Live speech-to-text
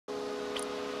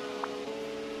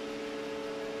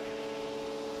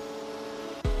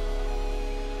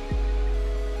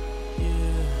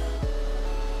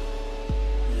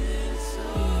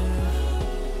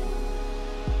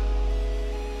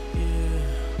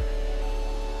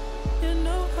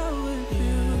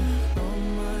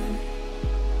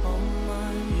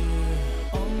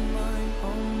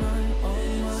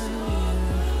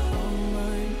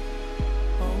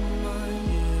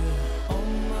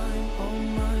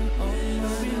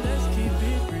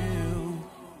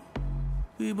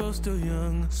We both still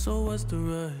young, so what's the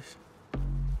rush?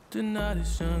 The night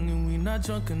is young and we not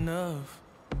drunk enough.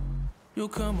 You'll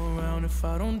come around if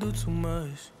I don't do too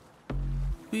much.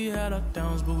 We had our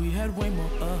downs, but we had way more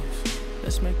ups.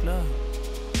 Let's make love.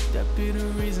 That be the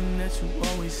reason that you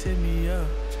always hit me up.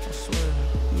 I swear,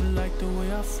 you like the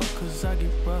way I fuck cause I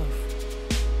get rough.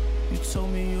 You told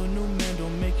me your new man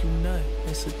don't make you nut.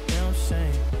 It's a damn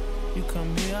shame. You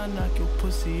come here, I knock your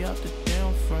pussy out the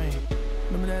damn frame.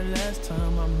 Remember that last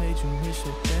time I made you miss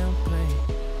your damn plane?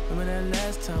 Remember that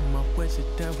last time I wet you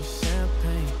down with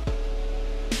champagne?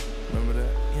 Remember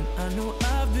that? And I know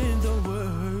I've been the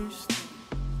worst,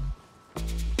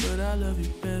 but I love you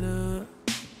better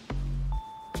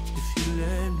if you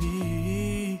let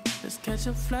me. Let's catch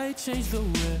a flight, change the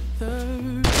weather,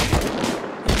 and I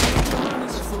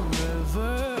promise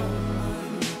forever.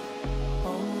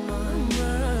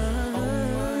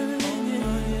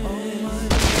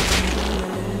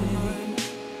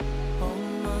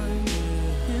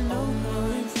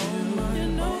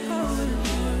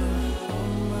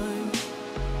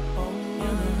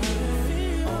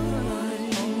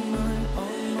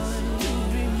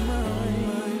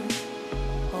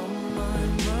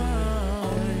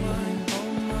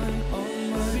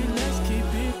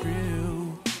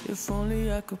 If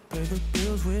only I could pay the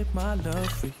bills with my love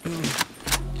for you,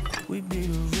 we'd be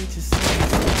the richest in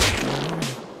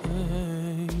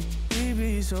the we'd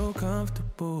be so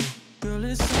comfortable. Girl,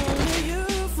 it's only you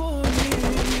for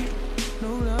me.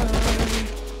 No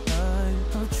lie,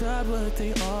 I've tried what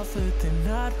they offered. They're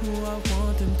not who I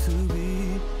want them to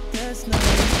be. That's not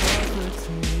important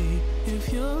to me.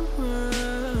 If you're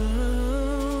around,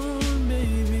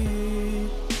 baby,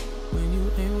 when you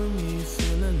ain't with me, you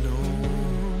feel alone.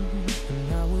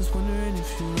 I was wondering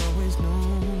if you always know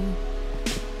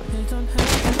it don't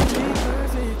have to be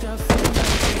perfect. I feel like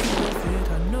it's worth it.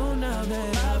 I know now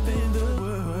that I've been the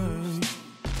worst,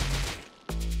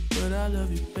 but I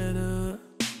love you better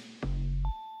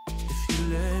if you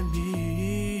let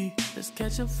me. Let's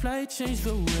catch a flight, change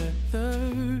the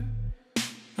weather,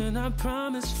 and I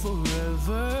promise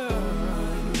forever.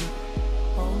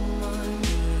 Oh my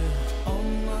God.